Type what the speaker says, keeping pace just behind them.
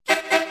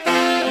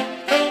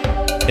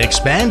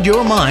Expand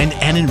your mind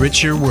and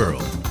enrich your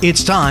world.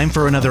 It's time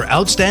for another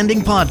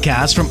outstanding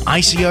podcast from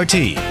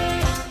ICRT.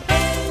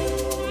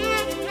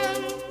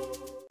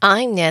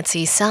 I'm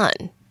Nancy Sun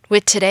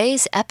with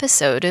today's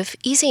episode of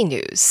Easy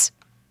News.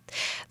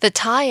 The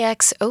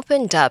TAIEX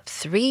opened up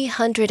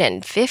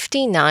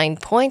 359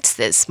 points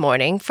this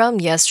morning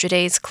from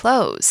yesterday's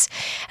close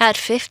at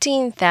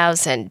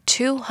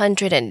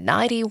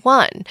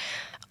 15,291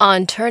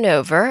 on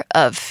turnover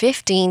of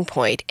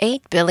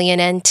 15.8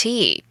 billion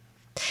NT.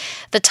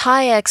 The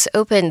TAIEX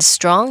opened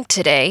strong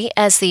today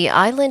as the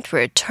island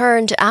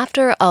returned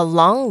after a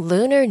long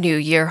Lunar New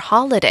Year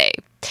holiday.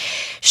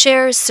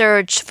 Shares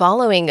surged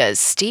following a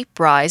steep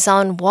rise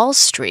on Wall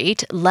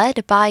Street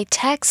led by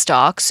tech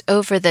stocks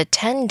over the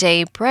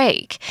 10-day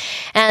break,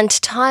 and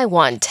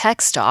Taiwan tech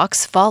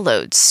stocks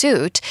followed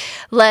suit,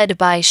 led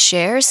by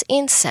shares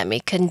in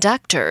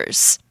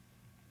semiconductors.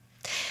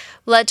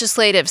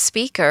 Legislative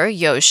Speaker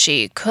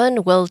Yoshi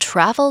Kun will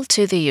travel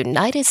to the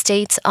United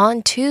States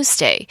on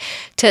Tuesday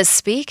to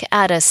speak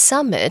at a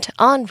summit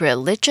on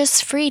religious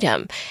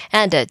freedom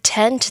and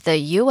attend the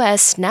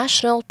U.S.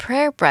 National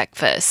Prayer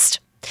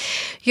Breakfast.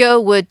 Yo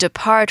would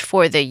depart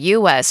for the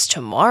U.S.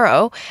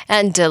 tomorrow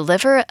and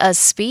deliver a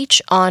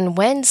speech on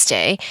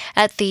Wednesday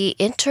at the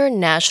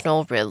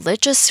International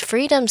Religious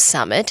Freedom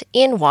Summit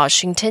in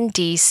Washington,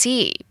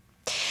 D.C.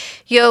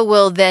 Yo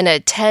will then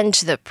attend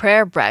the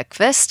prayer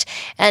breakfast,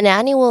 an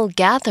annual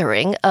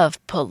gathering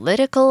of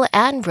political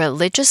and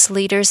religious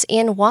leaders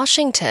in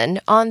Washington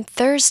on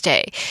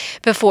Thursday,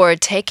 before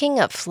taking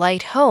a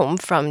flight home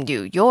from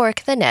New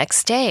York the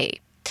next day.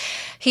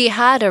 He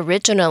had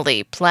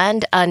originally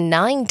planned a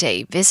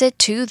 9-day visit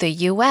to the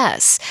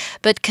U.S.,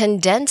 but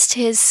condensed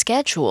his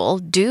schedule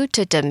due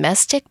to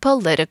domestic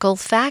political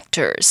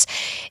factors,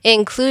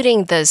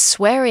 including the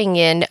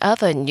swearing-in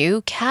of a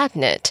new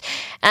cabinet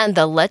and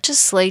the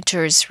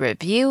legislature's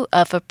review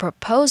of a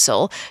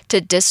proposal to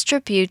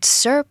distribute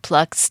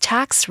surplus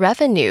tax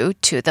revenue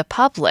to the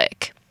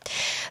public.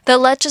 The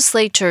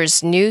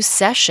legislature's new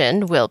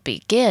session will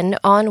begin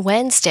on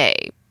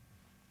Wednesday.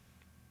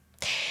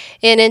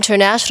 In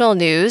international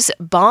news,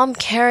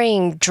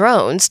 bomb-carrying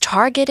drones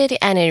targeted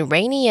an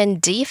Iranian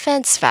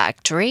defense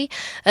factory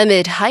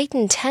amid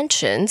heightened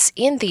tensions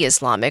in the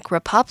Islamic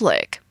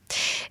Republic.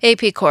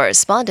 AP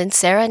correspondent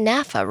Sarah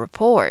Naffa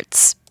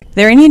reports.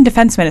 The Iranian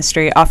Defense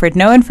Ministry offered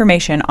no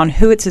information on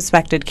who it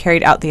suspected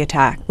carried out the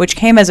attack, which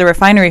came as a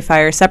refinery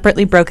fire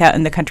separately broke out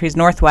in the country's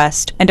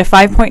northwest and a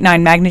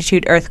 5.9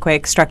 magnitude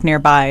earthquake struck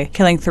nearby,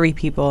 killing 3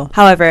 people.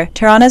 However,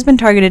 Tehran has been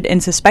targeted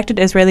in suspected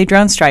Israeli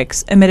drone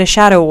strikes amid a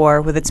shadow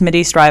war with its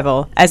Mideast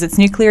rival, as its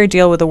nuclear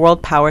deal with the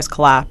world powers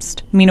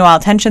collapsed. Meanwhile,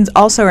 tensions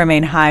also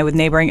remain high with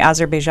neighboring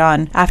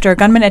Azerbaijan after a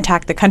gunman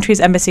attacked the country's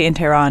embassy in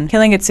Tehran,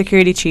 killing its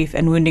security chief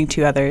and wounding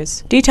 2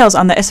 others. Details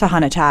on the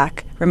Isfahan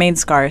attack remain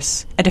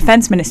scarce. A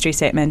defense ministry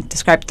statement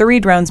described 3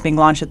 drones being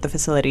launched at the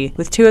facility,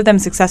 with 2 of them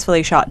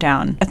successfully shot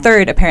down. A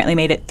third apparently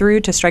made it through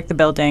to strike the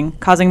building,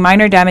 causing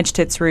minor damage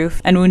to its roof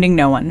and wounding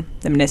no one,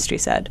 the ministry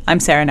said. I'm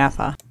Sarah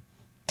Naffa.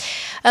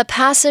 A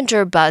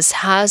passenger bus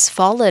has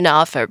fallen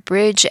off a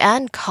bridge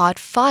and caught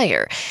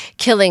fire,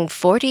 killing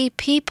 40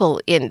 people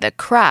in the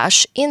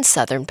crash in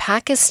southern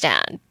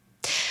Pakistan.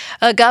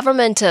 A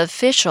government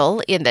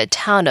official in the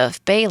town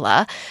of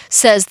Bela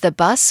says the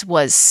bus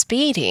was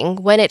speeding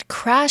when it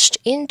crashed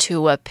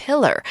into a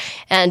pillar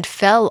and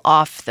fell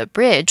off the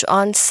bridge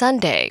on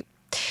Sunday.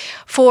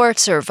 4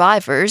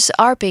 survivors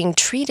are being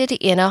treated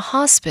in a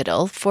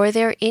hospital for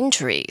their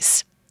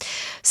injuries.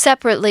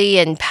 Separately,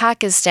 in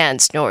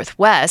Pakistan's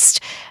northwest,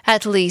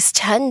 at least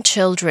 10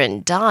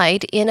 children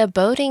died in a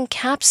boating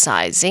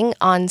capsizing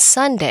on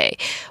Sunday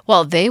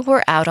while they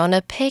were out on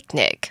a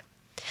picnic.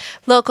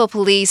 Local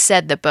police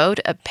said the boat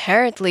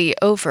apparently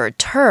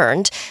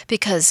overturned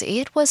because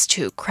it was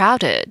too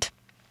crowded.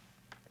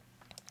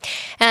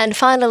 And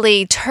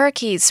finally,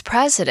 Turkey's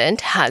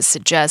president has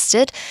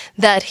suggested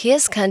that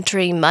his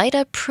country might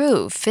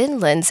approve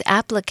Finland's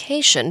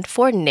application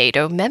for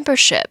NATO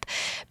membership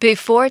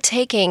before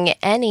taking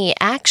any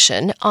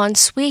action on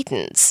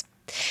Sweden's.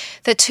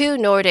 The 2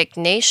 Nordic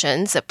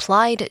nations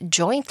applied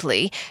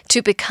jointly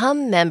to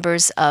become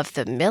members of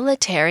the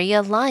military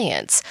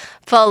alliance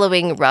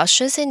following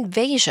Russia's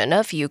invasion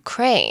of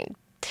Ukraine.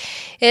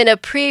 In a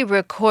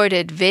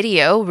pre-recorded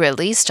video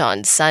released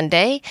on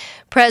Sunday,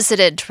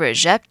 President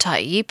Recep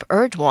Tayyip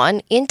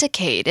Erdogan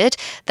indicated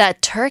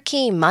that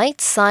Turkey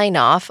might sign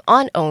off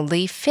on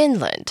only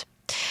Finland.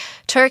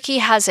 Turkey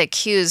has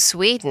accused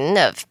Sweden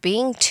of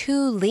being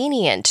too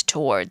lenient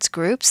towards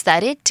groups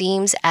that it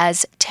deems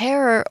as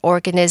terror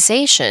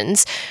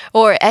organizations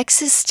or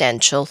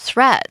existential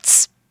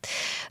threats.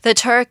 The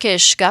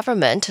Turkish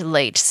government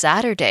late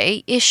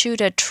Saturday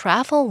issued a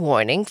travel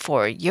warning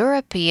for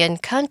European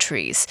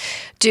countries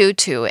due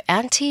to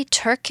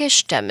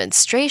anti-Turkish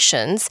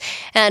demonstrations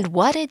and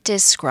what it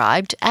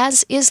described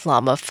as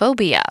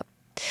Islamophobia.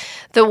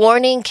 The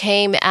warning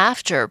came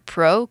after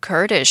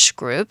pro-Kurdish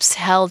groups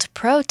held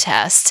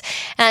protests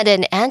and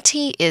an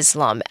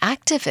anti-Islam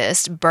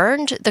activist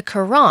burned the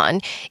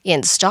Quran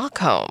in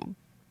Stockholm.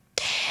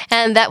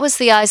 And that was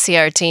the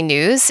ICRT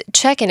news.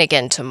 Check in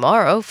again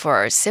tomorrow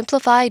for a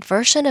simplified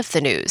version of the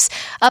news,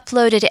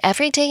 uploaded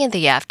every day in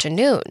the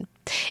afternoon.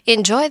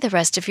 Enjoy the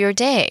rest of your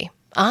day.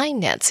 I'm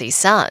Nancy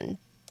Sun.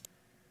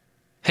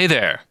 Hey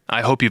there.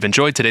 I hope you've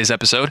enjoyed today's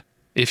episode.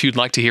 If you'd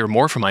like to hear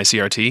more from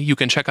ICRT, you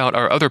can check out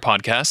our other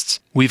podcasts.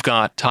 We've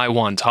got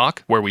Taiwan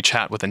Talk, where we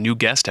chat with a new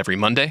guest every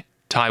Monday,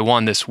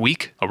 Taiwan This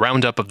Week, a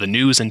roundup of the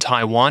news in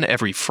Taiwan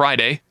every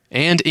Friday,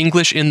 and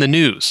English in the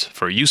News,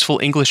 for useful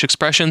English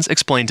expressions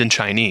explained in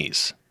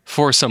Chinese.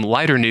 For some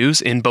lighter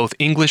news in both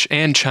English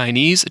and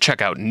Chinese,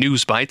 check out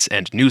News Bites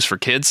and News for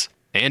Kids.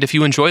 And if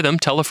you enjoy them,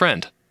 tell a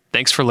friend.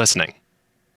 Thanks for listening.